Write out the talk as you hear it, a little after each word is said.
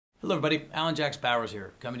Hello everybody, Alan Jax Bowers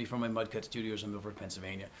here, coming to you from my Mudcut studios in Milford,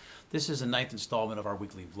 Pennsylvania. This is the 9th installment of our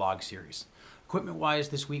weekly vlog series. Equipment-wise,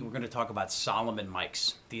 this week we're going to talk about Solomon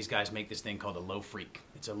mics. These guys make this thing called a Low Freak.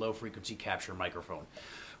 It's a low-frequency capture microphone.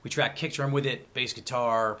 We track kick drum with it, bass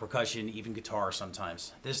guitar, percussion, even guitar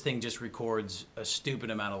sometimes. This thing just records a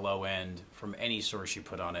stupid amount of low end from any source you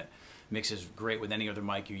put on it. Mixes great with any other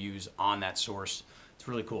mic you use on that source. It's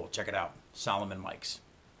really cool. Check it out. Solomon mics.